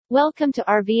Welcome to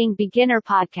RVing Beginner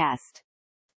Podcast.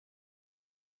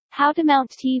 How to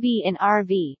mount TV in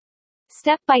RV.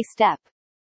 Step by step.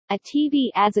 A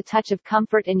TV adds a touch of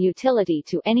comfort and utility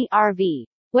to any RV,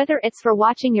 whether it's for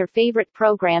watching your favorite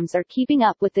programs or keeping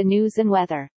up with the news and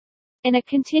weather. In a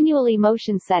continually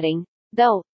motion setting,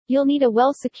 though, you'll need a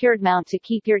well-secured mount to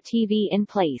keep your TV in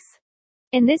place.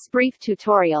 In this brief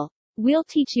tutorial, we'll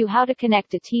teach you how to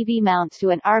connect a TV mount to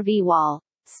an RV wall,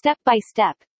 step by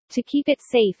step, to keep it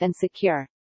safe and secure.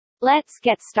 Let's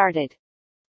get started.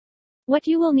 What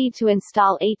you will need to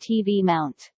install a TV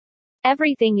mount.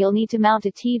 Everything you'll need to mount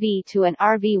a TV to an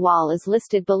RV wall is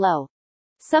listed below.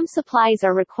 Some supplies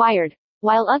are required,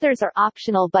 while others are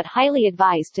optional but highly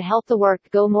advised to help the work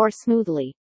go more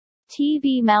smoothly.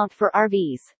 TV mount for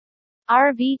RVs.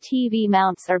 RV TV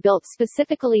mounts are built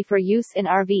specifically for use in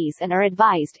RVs and are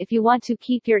advised if you want to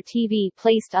keep your TV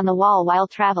placed on the wall while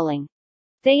traveling.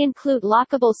 They include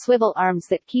lockable swivel arms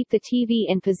that keep the TV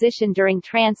in position during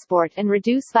transport and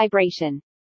reduce vibration.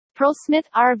 ProSmith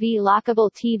RV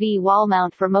lockable TV wall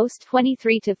mount for most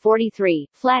 23 to 43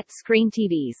 flat screen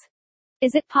TVs.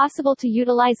 Is it possible to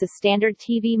utilize a standard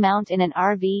TV mount in an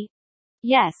RV?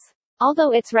 Yes,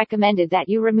 although it's recommended that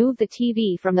you remove the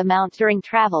TV from the mount during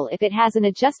travel if it has an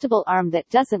adjustable arm that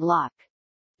doesn't lock.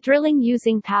 Drilling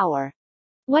using power.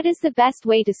 What is the best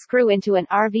way to screw into an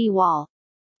RV wall?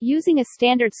 Using a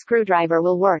standard screwdriver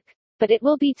will work, but it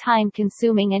will be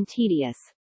time-consuming and tedious.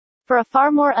 For a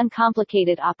far more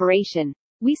uncomplicated operation,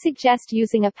 we suggest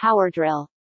using a power drill.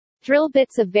 Drill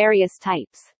bits of various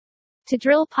types. To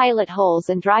drill pilot holes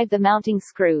and drive the mounting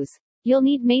screws, you'll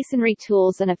need masonry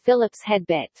tools and a Phillips head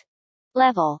bit.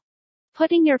 Level.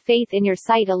 Putting your faith in your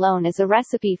sight alone is a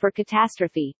recipe for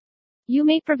catastrophe. You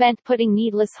may prevent putting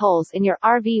needless holes in your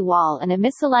RV wall and a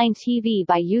misaligned TV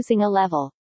by using a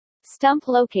level stump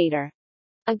locator.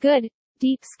 A good,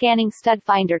 deep scanning stud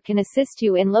finder can assist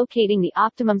you in locating the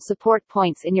optimum support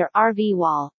points in your RV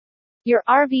wall. Your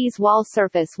RV's wall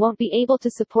surface won't be able to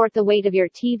support the weight of your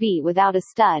TV without a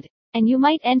stud, and you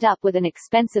might end up with an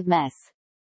expensive mess.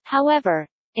 However,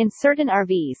 in certain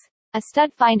RVs, a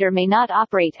stud finder may not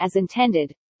operate as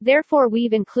intended, therefore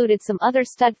we've included some other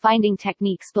stud finding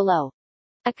techniques below.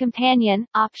 A companion,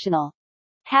 optional.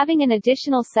 Having an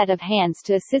additional set of hands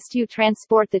to assist you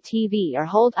transport the TV or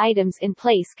hold items in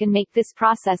place can make this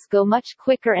process go much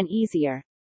quicker and easier.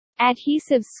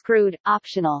 Adhesives screwed,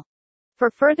 optional.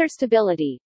 For further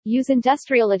stability, use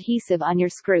industrial adhesive on your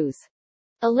screws.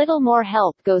 A little more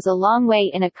help goes a long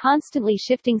way in a constantly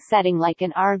shifting setting like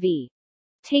an RV.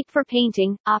 Tape for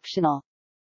painting, optional.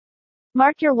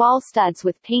 Mark your wall studs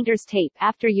with painter's tape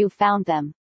after you've found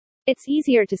them. It's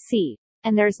easier to see,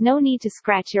 and there's no need to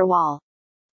scratch your wall.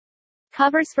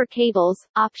 Covers for cables,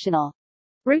 optional.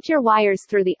 Route your wires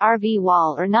through the RV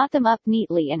wall or knot them up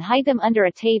neatly and hide them under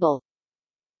a table.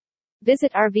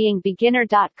 Visit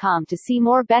RVingBeginner.com to see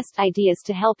more best ideas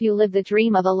to help you live the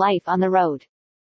dream of a life on the road.